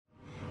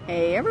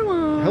Hey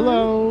everyone!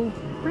 Hello!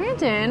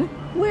 Brandon,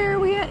 where are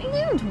we at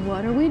and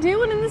what are we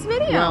doing in this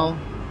video? Well,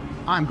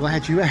 I'm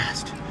glad you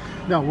asked.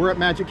 No, we're at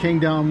Magic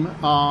Kingdom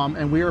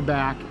and we are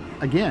back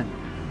again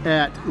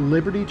at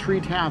Liberty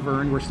Tree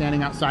Tavern. We're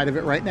standing outside of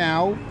it right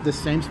now, the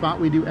same spot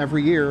we do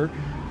every year,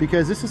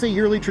 because this is a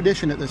yearly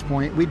tradition at this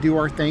point. We do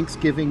our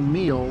Thanksgiving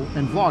meal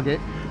and vlog it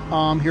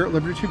here at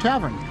Liberty Tree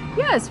Tavern.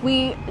 Yes,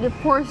 we of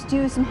course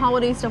do some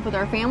holiday stuff with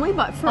our family,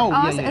 but for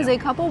us as a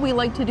couple, we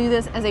like to do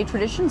this as a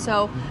tradition,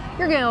 so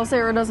your gal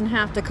Sarah doesn't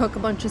have to cook a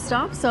bunch of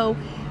stuff. So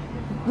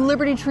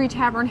Liberty Tree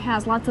Tavern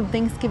has lots of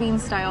Thanksgiving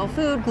style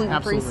food,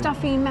 gluten-free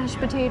stuffing, mashed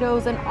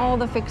potatoes, and all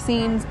the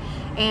fixings,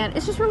 and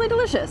it's just really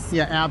delicious.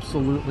 Yeah,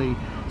 absolutely.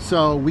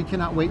 So we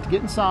cannot wait to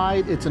get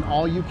inside. It's an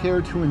all you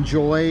care to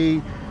enjoy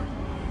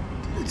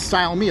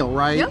style meal,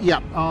 right?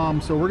 Yep.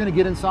 So we're gonna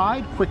get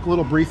inside. Quick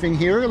little briefing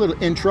here, a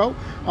little intro,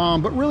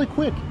 but really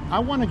quick,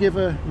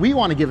 we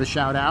want to give a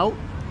shout out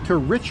to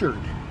Richard.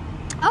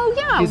 Oh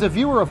yeah, he's a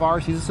viewer of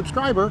ours. He's a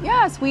subscriber.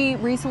 Yes, we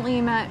recently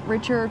met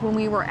Richard when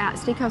we were at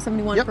Steakhouse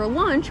 71 for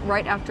lunch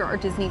right after our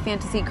Disney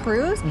Fantasy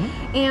cruise,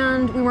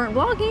 and we weren't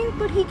vlogging,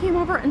 but he came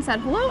over and said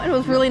hello, and it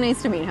was really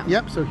nice to meet him.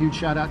 Yep. So huge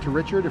shout out to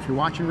Richard. If you're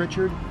watching,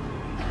 Richard,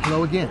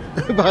 hello again.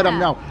 But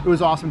no, it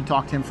was awesome to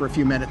talk to him for a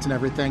few minutes and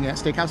everything at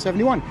Steakhouse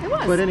 71. It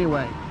was. But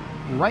anyway,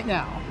 right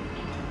now,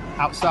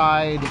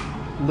 outside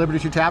Liberty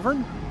Tree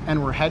Tavern,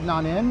 and we're heading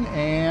on in,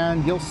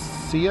 and you'll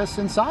see us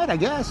inside, I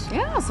guess.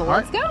 Yeah, so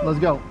let's go. Let's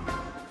go.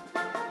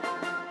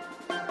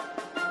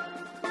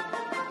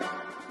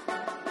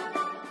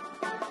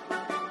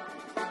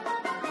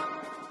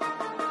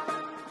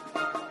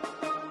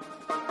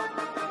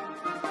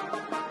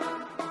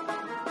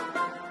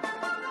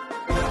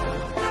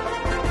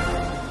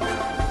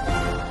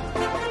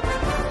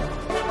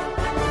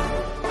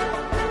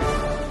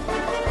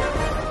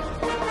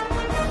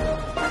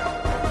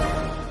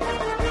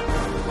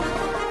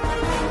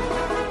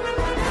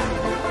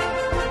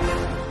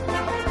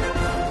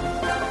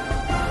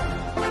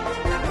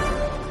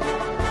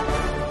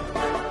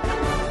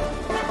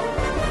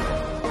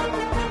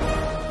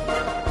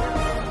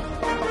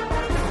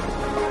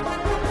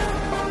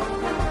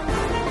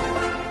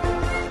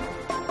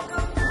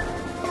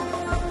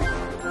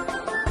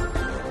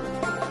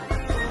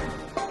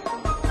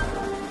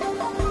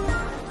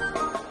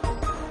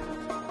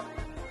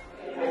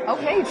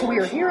 Okay, so we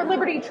are here at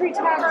Liberty Tree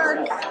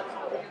Tavern.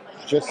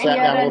 Just sat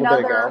down a little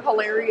bit ago.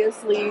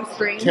 Hilariously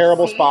strange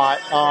terrible seat. spot.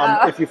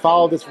 If you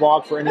follow this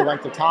vlog for any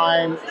length of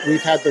time,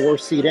 we've had the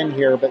worst seat in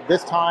here, but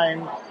this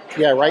time,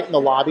 right in the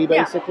lobby,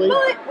 basically.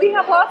 Yeah, but we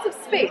have lots of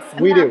space.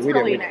 And we do.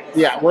 Nice.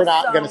 Yeah, we're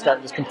not going to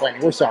start just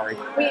complaining. We're sorry.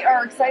 We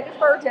are excited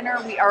for our dinner.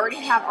 We already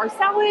have our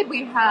salad.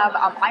 We have,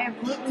 I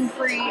have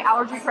gluten-free,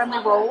 allergy-friendly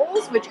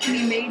rolls, which can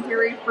be made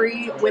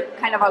dairy-free with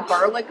kind of a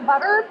garlic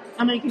butter.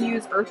 And then you can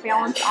use Earth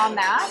Balance on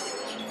that.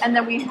 And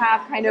then we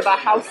have kind of a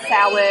house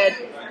salad,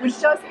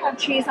 which does have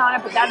cheese on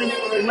it, but that is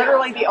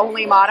literally the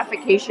only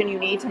modification you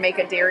need to make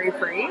it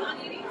dairy-free.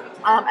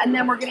 And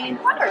then we're getting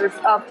platters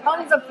of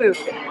tons of food.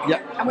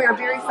 Yep. And we are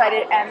very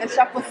excited. And the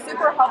chef was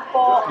super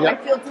helpful.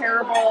 Yep. I feel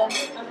terrible.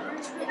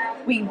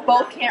 We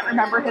both can't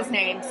remember his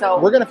name, so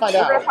we're going to find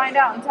out. We're going to find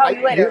out and tell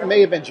you later. It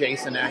may have been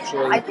Jason,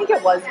 actually. I think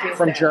it was Jason.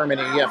 From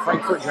Germany,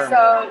 Frankfurt, Germany.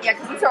 So,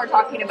 because we started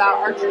talking about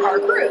our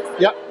cruise.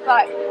 Yep.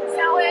 But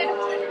salad,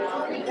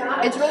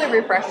 it's really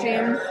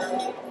refreshing.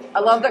 I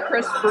love the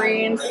crisp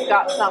greens.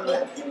 Got some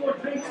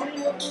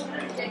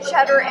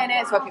cheddar in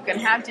it, so if you can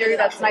have dairy,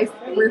 that's nice,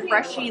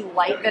 refreshing,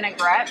 light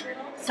vinaigrette.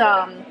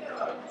 Some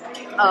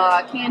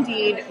like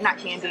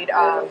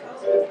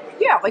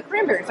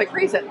cranberries, like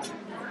raisins.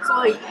 So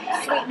like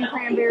sweetened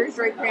cranberries,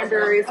 dried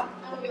cranberries.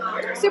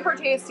 Super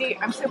tasty.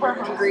 I'm super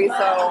hungry,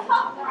 so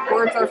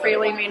words are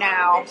failing me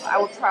now. I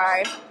will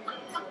try.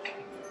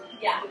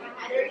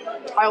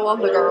 I love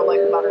the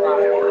garlic butter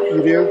on it.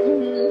 You do?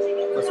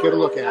 Mm-hmm. Let's get a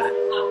look at it.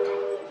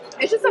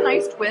 It's just a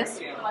nice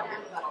twist,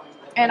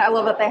 and I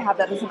love that they have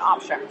that as an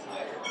option.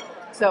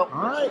 So,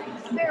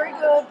 very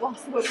good. We'll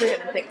see what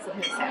Brandon thinks of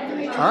his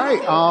salad.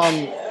 All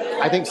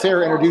right. I think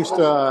Sarah introduced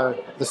the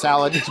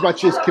salad as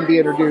much as can be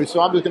introduced, so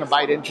I'm just going to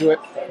bite into it.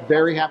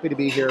 Very happy to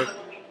be here.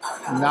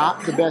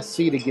 Not the best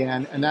seat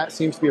again, and that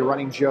seems to be a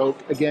running joke.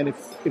 Again,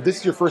 if this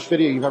is your first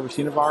video you've ever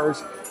seen of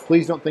ours,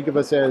 please don't think of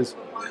us as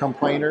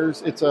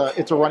complainers. It's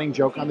a running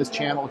joke on this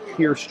channel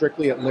here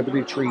strictly at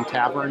Liberty Tree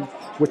Tavern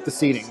with the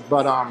seating.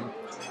 But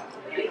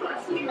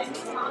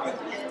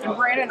and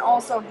Brandon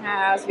also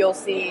has, you'll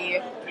see,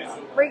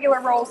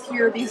 regular rolls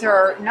here. These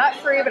are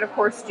nut-free, but of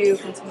course do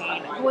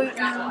contain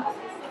gluten.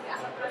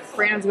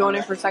 Brandon's going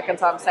in for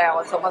seconds on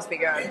salad, so it must be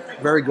good.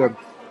 Very good.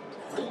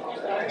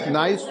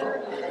 Nice.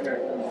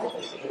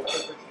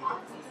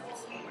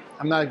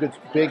 I'm not a good,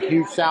 big,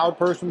 huge salad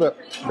person, but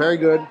very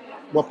good.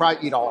 We'll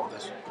probably eat all of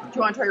this. Do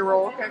you want to try your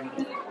roll? Okay.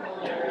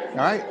 All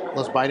right,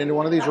 let's bite into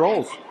one of these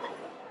rolls.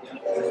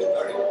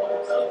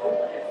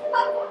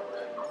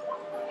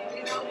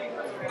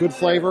 Good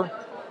flavor.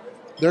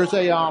 There's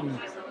a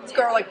it's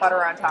garlic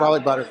butter on top.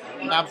 Garlic butter,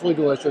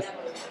 absolutely delicious.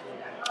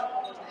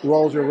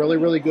 Rolls are really,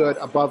 really good,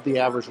 above the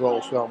average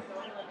roll. So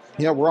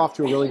Yeah, we're off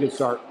to a really good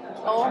start.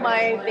 Oh,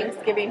 my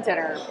Thanksgiving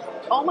dinner.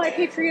 Oh, my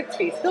Patriot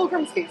feast,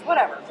 Pilgrim's feast,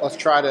 whatever. Let's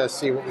try to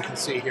see what we can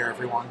see here,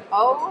 everyone.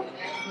 Oh,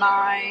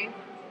 my...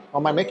 Oh,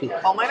 my Mickey.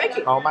 Oh, my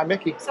Mickey. Oh, my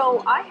Mickey.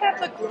 So I have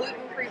the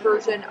gluten-free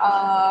version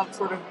of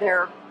sort of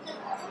their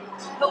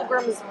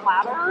Pilgrim's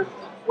Platter,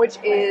 which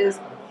is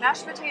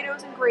mashed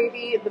potatoes and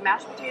gravy. The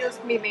mashed potatoes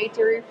can be made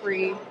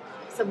dairy-free,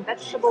 some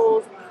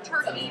vegetables,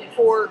 turkey,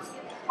 pork,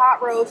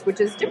 pot roast, which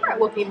is different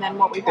looking than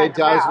what we've had It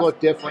does look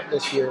different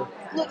this year.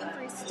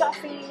 Gluten-free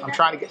stuffing. I'm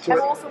trying to get to and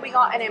it. And also we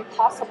got an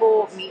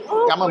Impossible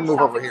meatloaf. I'm going to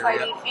move over here.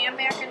 Exciting, and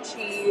mac and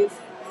cheese.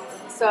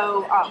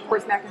 So, of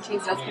course, mac and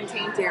cheese does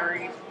contain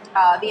dairy.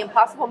 The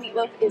Impossible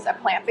meatloaf is a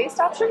plant-based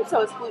option,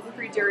 so it's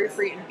gluten-free,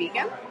 dairy-free, and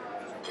vegan.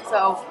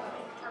 So,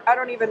 I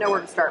don't even know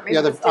where to start.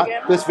 Maybe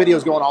this video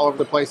is going all over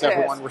the place,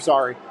 everyone. We're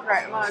sorry.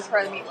 Right, I'm going to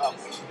try the meatloaf.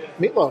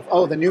 Meatloaf.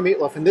 Oh, the new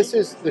meatloaf. And this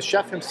is, the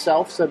chef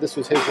himself said this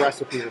was his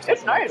recipe or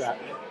something like that.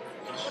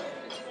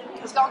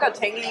 It's got a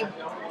tangy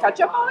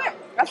ketchup on it.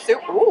 That's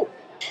super. Ooh.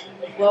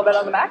 A little bit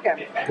on the back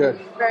end. Good.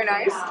 Very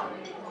nice.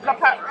 The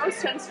pot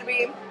roast tends to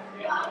be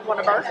one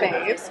of our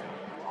faves.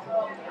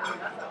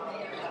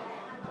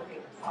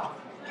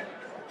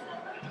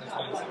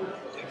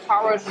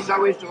 Pot roast is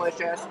always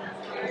delicious.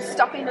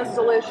 Stuffing is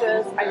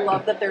delicious. I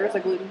love that there is a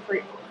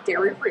gluten-free,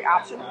 dairy-free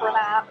option for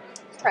that.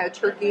 Let's try the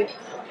turkey.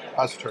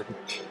 That's turkey.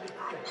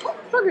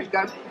 Turkey's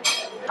good.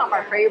 Not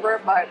my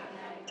favorite, but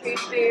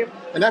tasty.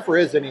 And never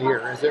is any here,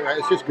 is it? Right?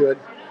 It's just good.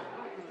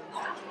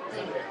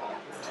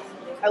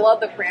 I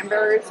love the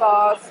cranberry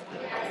sauce.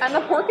 And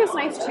the pork is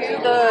nice too.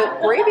 The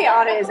gravy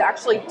on it is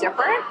actually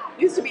different.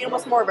 It used to be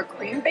almost more of a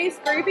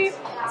cream-based gravy.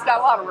 It's got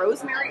a lot of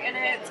rosemary in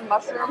it, some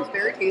mushrooms,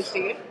 very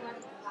tasty.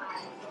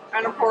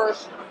 And of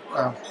course,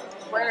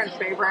 Brandon's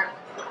favorite,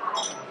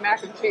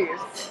 mac and cheese.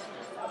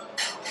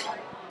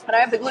 And I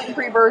have the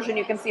gluten-free version.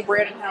 You can see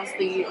Brandon has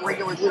the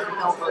regular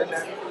gluten-free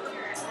version.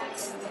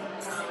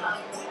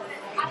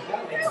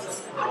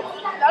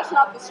 That's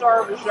not the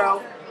star of the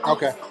show.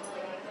 Okay.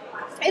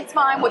 It's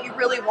fine. What you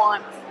really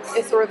want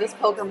is sort of this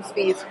Pilgrim's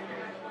feast.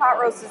 Pot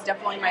roast is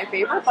definitely my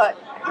favorite, but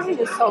it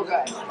is so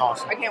good.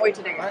 Awesome. I can't wait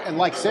to dig it. And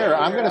like Sarah,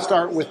 I'm going to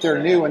start with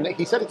their new, and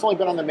he said it's only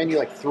been on the menu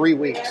like 3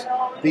 weeks.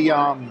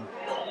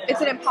 It's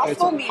an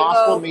Impossible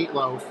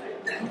meatloaf.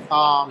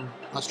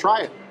 Let's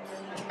try it.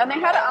 And they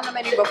had it on the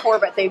menu before,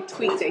 but they've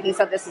tweaked it. He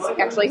said this is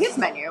actually his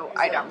menu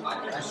item.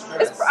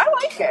 I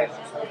like it.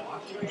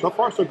 So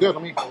far, so good.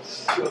 Let me.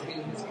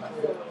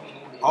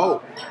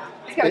 Oh.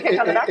 It's got a kick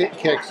on the back. It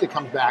kicks. It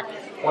comes back.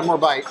 One more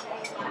bite.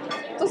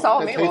 It's a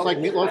solid meatloaf. It tastes like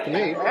meatloaf to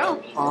me. Yeah.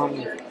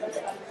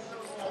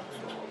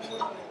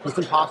 This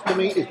Impossible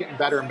meat is getting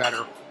better and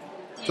better.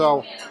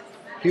 So,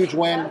 huge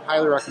win.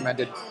 Highly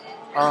recommended.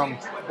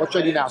 What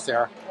should I do now,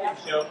 Sarah?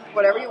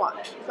 Whatever you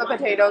want. The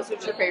potatoes, which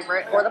is your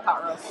favorite, or the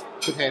pot roast.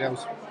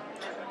 Potatoes.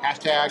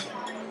 Hashtag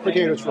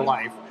potatoes for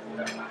life.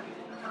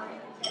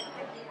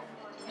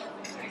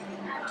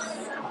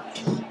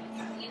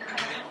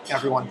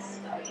 Everyone.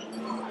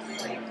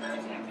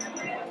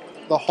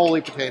 The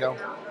holy potato.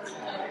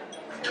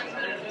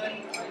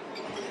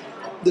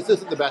 This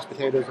isn't the best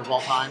potatoes of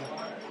all time,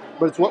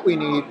 but it's what we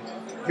need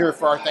here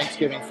for our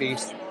Thanksgiving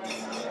feast.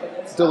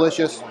 It's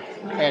delicious.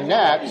 And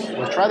next,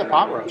 let's try the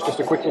pot roast. Just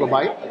a quick little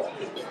bite.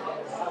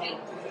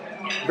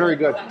 Very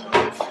good.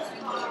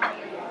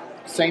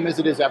 Same as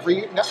it is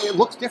it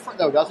looks different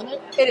though, doesn't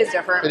it? It is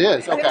different. It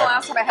is, okay. I think the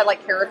last time I had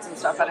like carrots and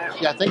stuff in it.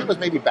 Yeah, I think it was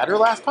maybe better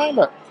last time,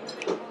 but...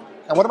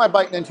 And what am I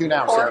biting into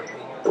now, Pork.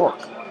 Sarah? Pork.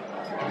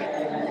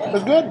 It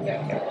was good.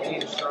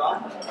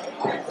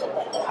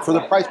 For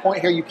the price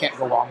point here, you can't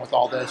go wrong with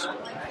all this.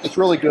 It's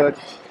really good.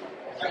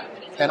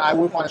 And I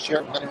wouldn't want to share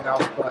it with anyone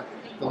else but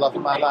the love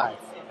of my life,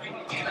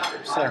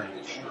 Sarah.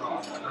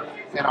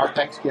 And our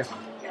Thanksgiving.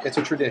 It's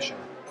a tradition.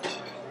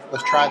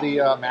 Let's try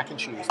the mac and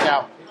cheese.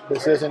 Now,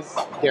 this isn't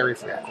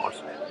dairy-free, of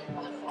course.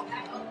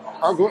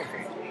 Our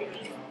gluten-free.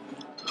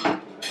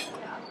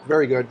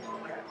 Very good.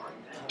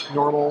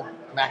 Normal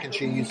mac and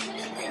cheese.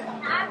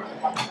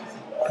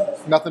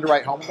 Nothing to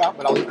write home about,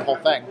 but I'll eat the whole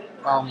thing.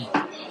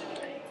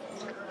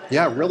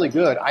 Yeah, really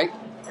good.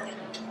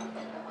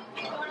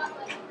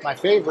 My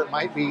favorite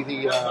might be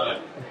the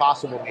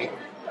Impossible meat.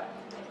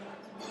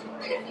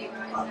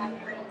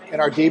 In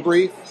our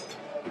debrief,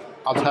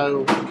 I'll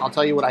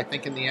tell you what I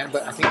think in the end,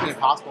 but I think the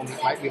Impossible meat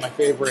might be my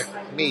favorite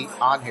meat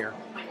on here.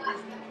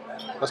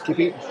 Let's keep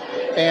eating.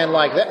 And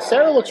like that,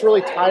 Sarah looks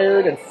really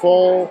tired and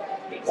full.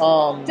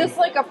 Just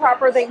like a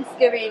proper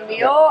Thanksgiving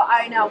meal,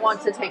 I now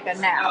want to take a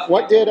nap.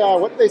 What did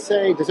they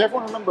say? Does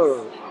everyone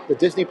remember the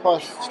Disney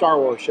Plus Star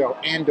Wars show,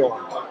 Andor?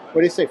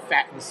 What did they say?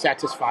 Fat and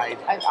satisfied.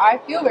 I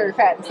feel very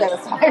fat and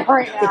satisfied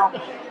right now.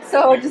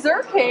 So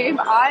dessert came.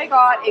 I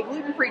got a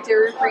gluten-free,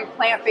 dairy-free,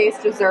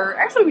 plant-based dessert.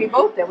 Actually, we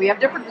both did. We have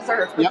different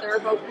desserts, but they're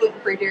both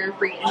gluten-free,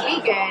 dairy-free, and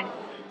vegan.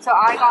 So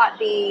I got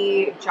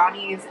the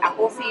Johnny's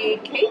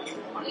Appleseed cake,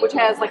 which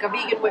has like a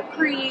vegan whipped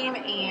cream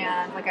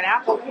and like an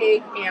apple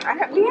cake. And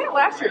we had it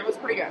last year. It was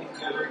pretty good.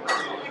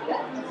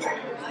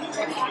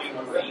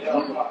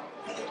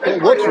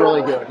 It looks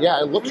really good. Yeah,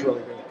 it looks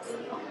really good.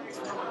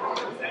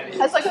 It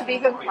has like a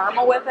vegan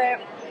caramel with it.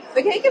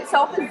 The cake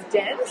itself is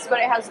dense, but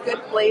it has good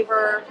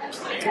flavor.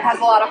 It has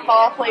a lot of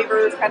fall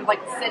flavors, kind of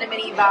like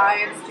cinnamony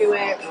vibes to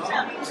it.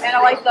 And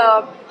I like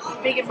the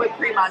bacon whipped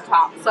cream on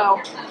top. So,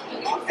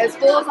 as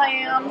full as I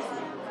am,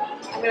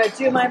 I'm going to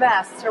do my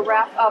best to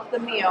wrap up the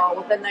meal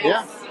with a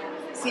nice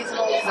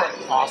seasonal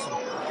dessert. Awesome.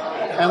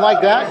 And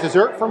like that,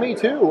 dessert for me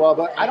too.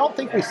 But I don't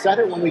think we said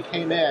it when we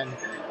came in.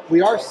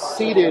 We are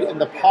seated in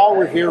the Paul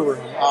Revere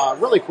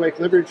room. Really quick,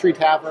 Liberty Tree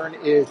Tavern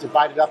is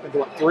divided up into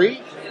what,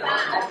 3?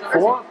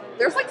 4?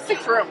 There's like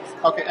 6 rooms.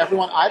 Okay,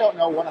 everyone, I don't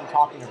know what I'm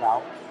talking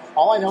about.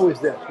 All I know is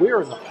this. We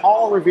are in the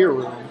Paul Revere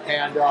room,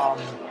 and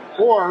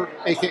or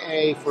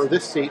AKA for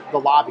this seat, the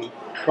lobby.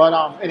 But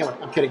anyway,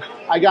 I'm kidding.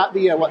 I got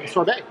the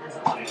sorbet.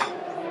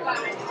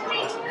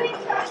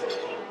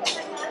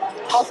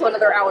 Also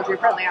another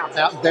allergy-friendly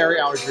option. Very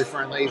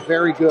allergy-friendly,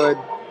 very good.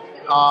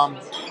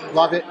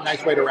 Love it.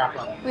 Nice way to wrap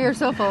up. We are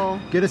so full.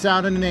 Get us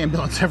out in an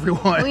ambulance,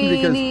 everyone,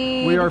 because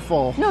we are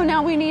full. No,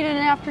 now we need an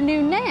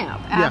afternoon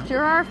nap after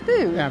our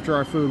food. After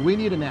our food. We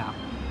need a nap.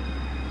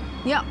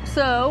 Yep,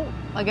 so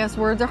I guess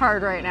words are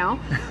hard right now.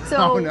 So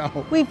Oh,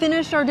 no. we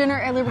finished our dinner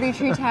at Liberty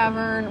Tree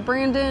Tavern.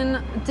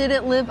 Brandon, did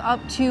it live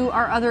up to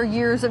our other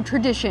years of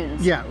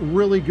traditions? Yeah,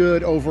 really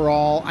good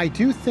overall. I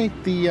do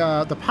think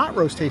the pot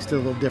roast tasted a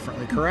little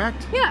differently,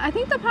 correct? Yeah, I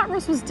think the pot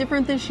roast was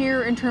different this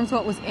year in terms of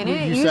what was in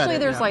it. You said Usually it,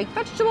 there's yeah. like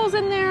vegetables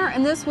in there,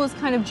 and this was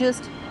kind of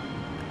just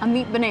a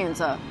meat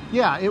bonanza.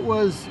 Yeah, it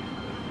was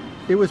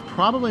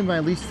probably my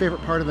least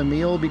favorite part of the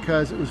meal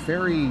because it was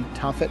very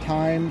tough at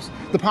times.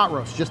 The pot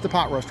roast, just the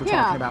pot roast we're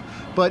talking about.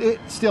 But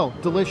it's still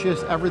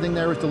delicious. Everything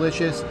there was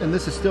delicious. And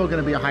this is still going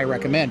to be a high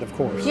recommend, of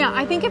course. Yeah,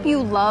 I think if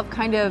you love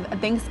kind of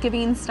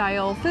Thanksgiving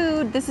style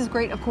food, this is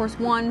great, of course,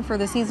 one, for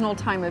the seasonal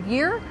time of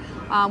year.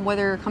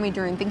 Whether you're coming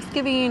during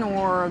Thanksgiving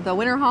or the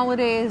winter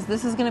holidays,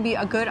 this is going to be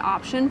a good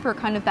option for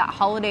kind of that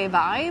holiday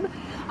vibe.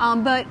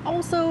 But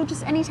also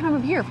just any time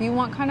of year, if you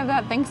want kind of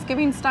that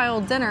Thanksgiving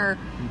style dinner,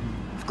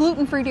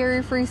 gluten-free,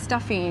 dairy-free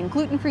stuffing,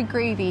 gluten-free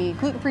gravy,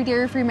 gluten-free,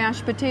 dairy-free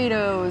mashed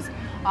potatoes,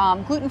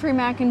 gluten-free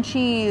mac and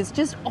cheese,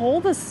 just all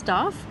the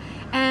stuff,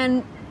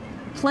 and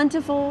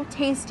plentiful,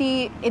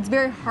 tasty. It's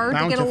very hard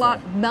to get a lot,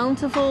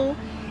 bountiful.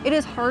 It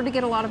is hard to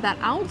get a lot of that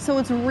out, so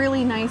it's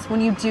really nice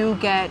when you do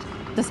get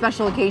the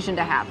special occasion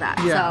to have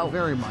that. Yeah, so,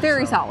 very much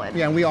very so. solid.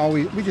 Yeah, and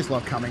we just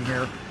love coming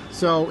here.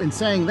 So in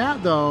saying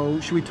that though,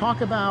 should we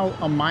talk about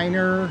a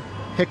minor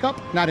hiccup?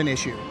 Not an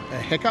issue, a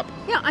hiccup?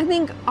 Yeah, I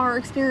think our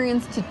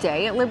experience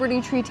today at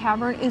Liberty Tree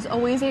Tavern is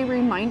always a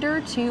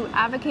reminder to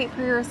advocate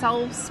for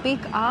yourself, speak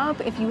up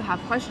if you have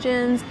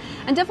questions,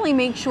 and definitely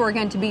make sure,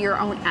 again, to be your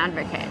own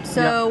advocate.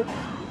 So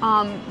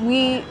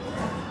we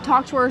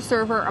talked to our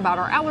server about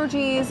our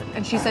allergies,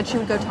 and she said she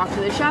would go talk to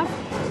the chef.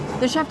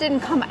 The chef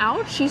didn't come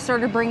out. She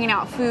started bringing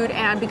out food,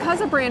 and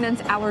because of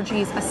Brandon's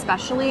allergies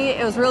especially,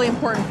 it was really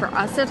important for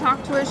us to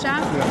talk to a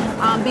chef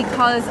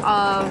because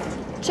of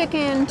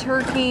chicken,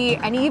 turkey,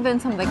 and even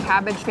some of the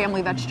Cabbage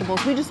family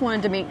vegetables. We just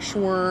wanted to make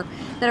sure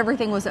that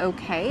everything was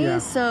okay. Yeah.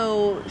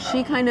 So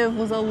she kind of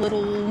was a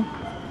little,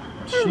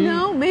 I don't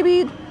know,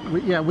 maybe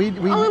a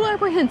little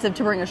apprehensive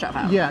to bring a chef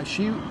out. Yeah,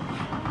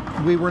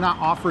 we were not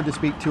offered to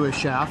speak to a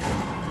chef,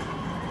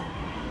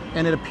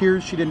 and it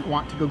appears she didn't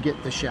want to go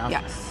get the chef.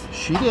 Yes.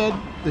 She did.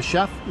 The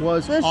chef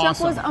was awesome. The chef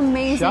was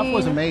amazing. Chef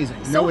was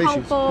amazing. So no issues.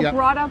 helpful, Yep.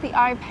 brought out the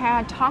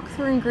iPad, talked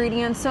through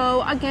ingredients.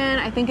 So again,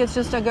 I think it's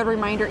just a good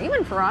reminder,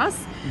 even for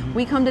us,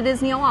 we come to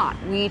Disney a lot.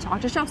 We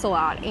talk to chefs a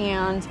lot.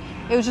 And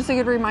it was just a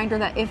good reminder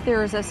that if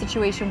there is a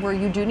situation where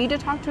you do need to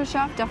talk to a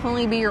chef,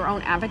 definitely be your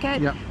own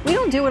advocate. Yep. We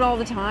don't do it all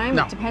the time.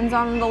 No. It depends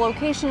on the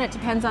location. It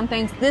depends on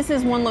things. This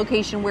is one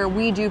location where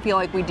we do feel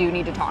like we do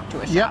need to talk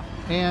to a chef. Yep,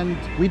 and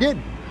we did.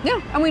 Yeah,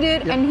 and we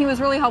did, Yep. and he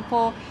was really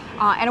helpful,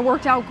 and it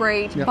worked out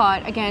great. Yep.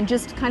 But again,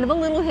 just kind of a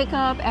little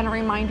hiccup and a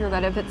reminder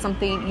that if it's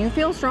something you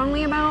feel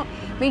strongly about,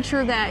 make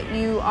sure that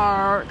you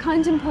are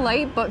kind and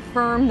polite, but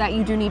firm that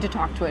you do need to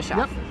talk to a chef.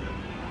 Yep.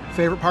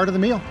 Favorite part of the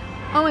meal?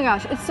 Oh my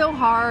gosh, it's so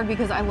hard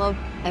because I love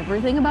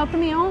everything about the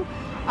meal.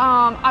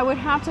 I would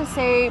have to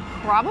say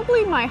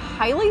probably my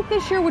highlight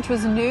this year, which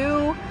was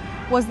new,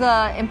 was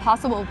the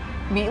Impossible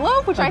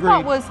Meatloaf, which I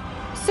thought was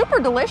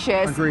super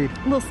delicious. Agreed.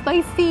 A little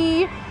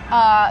spicy.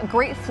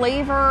 Great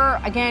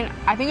flavor. Again,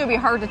 I think it would be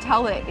hard to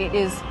tell that it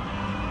is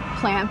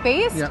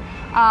plant-based. Yep.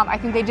 I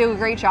think they do a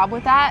great job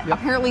with that. Yep.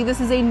 Apparently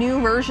this is a new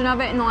version of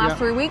it in the last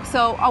 3 weeks,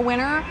 so a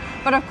winner.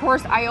 But of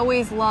course, I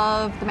always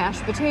love the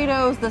mashed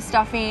potatoes, the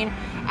stuffing,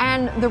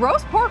 and the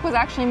roast pork was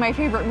actually my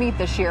favorite meat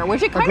this year,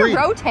 which it kind of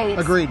rotates.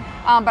 Agreed.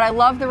 But I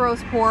love the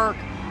roast pork.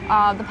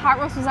 The pot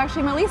roast was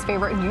actually my least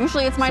favorite, and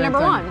usually it's my Same number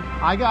thing.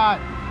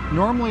 one.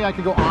 Normally I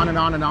could go on and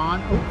on and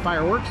on. Oh,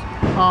 fireworks.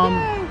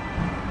 Yay.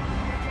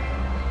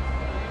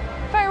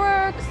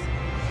 Fireworks.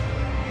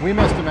 We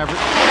missed them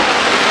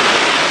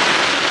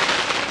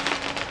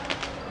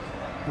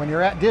When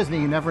you're at Disney,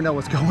 you never know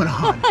what's going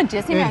on.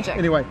 Disney magic.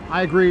 Anyway,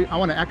 I agree. I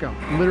want to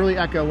literally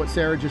echo what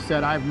Sarah just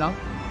said. I have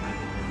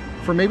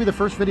for maybe the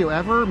first video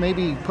ever,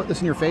 maybe put this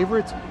in your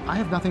favorites. I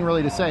have nothing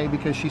really to say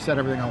because she said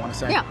everything I want to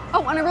say. Yeah.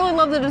 Oh, and I really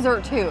love the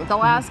dessert too. The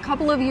last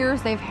couple of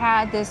years, they've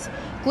had this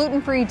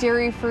gluten-free,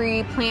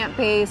 dairy-free,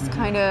 plant-based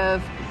kind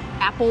of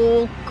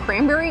apple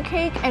cranberry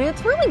cake, and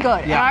it's really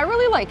good. Yeah. And I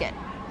really like it.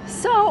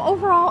 So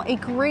overall, a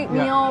great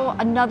meal,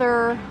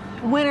 another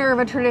winner of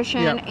a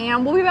tradition,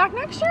 and we'll be back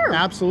next year.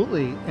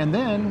 Absolutely. And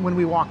then when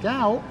we walked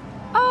out,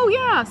 oh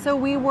yeah, so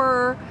we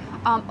were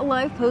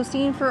live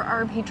posting for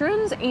our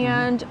patrons,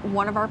 and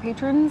one of our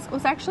patrons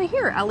was actually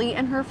here, Ellie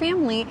and her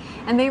family,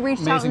 and they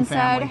reached out and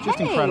family. said, Just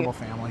hey, incredible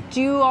family.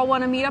 Do you all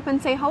want to meet up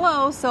and say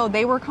hello? So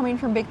they were coming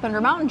from Big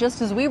Thunder Mountain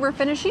just as we were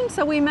finishing,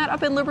 so we met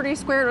up in Liberty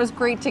Square. It was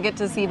great to get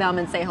to see them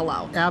and say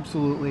hello.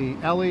 Absolutely.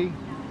 Ellie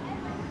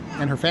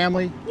and her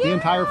family, the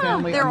entire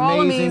family, they're all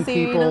amazing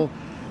people.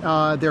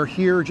 They're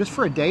here just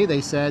for a day,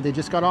 they said. They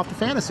just got off the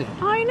fantasy.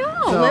 I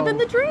know, So, living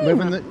the dream.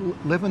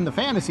 Living the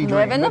fantasy dream.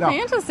 Living the But,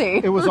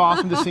 fantasy. It was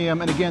awesome to see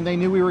them. And again, they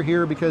knew we were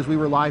here because we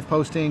were live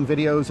posting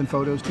videos and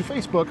photos to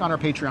Facebook on our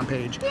Patreon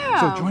page.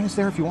 Yeah. So join us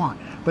there if you want.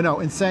 But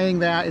no, in saying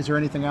that, is there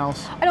anything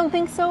else? I don't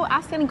think so.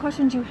 Ask any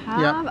questions you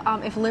have.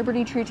 Yep. If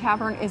Liberty Tree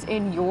Tavern is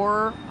in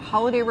your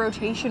holiday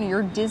rotation,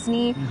 your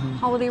Disney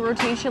holiday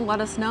rotation, let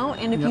us know.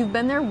 And if you've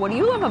been there, what do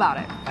you love about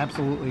it?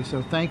 Absolutely.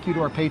 So thank you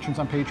to our patrons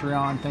on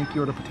Patreon. Thank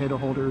you to potato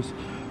holders.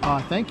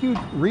 Thank you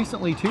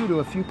recently, too, to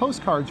a few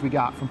postcards we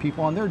got from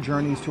people on their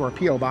journeys to our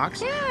P.O.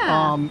 Box.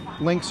 Yeah.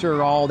 Links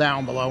are all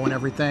down below and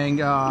everything.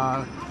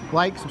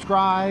 Like,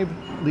 subscribe,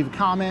 leave a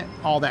comment,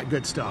 all that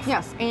good stuff.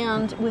 Yes,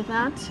 and with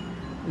that,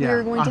 Yeah,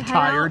 we're going to I'm head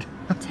tired.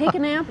 out, take a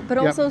nap, but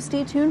also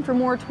stay tuned for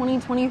more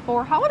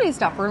 2024 holiday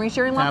stuff. We're going to be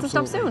sharing lots of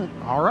stuff soon.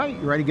 All right,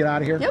 you ready to get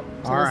out of here? Yep,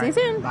 so All we'll see you right.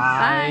 soon.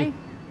 Bye.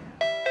 Bye.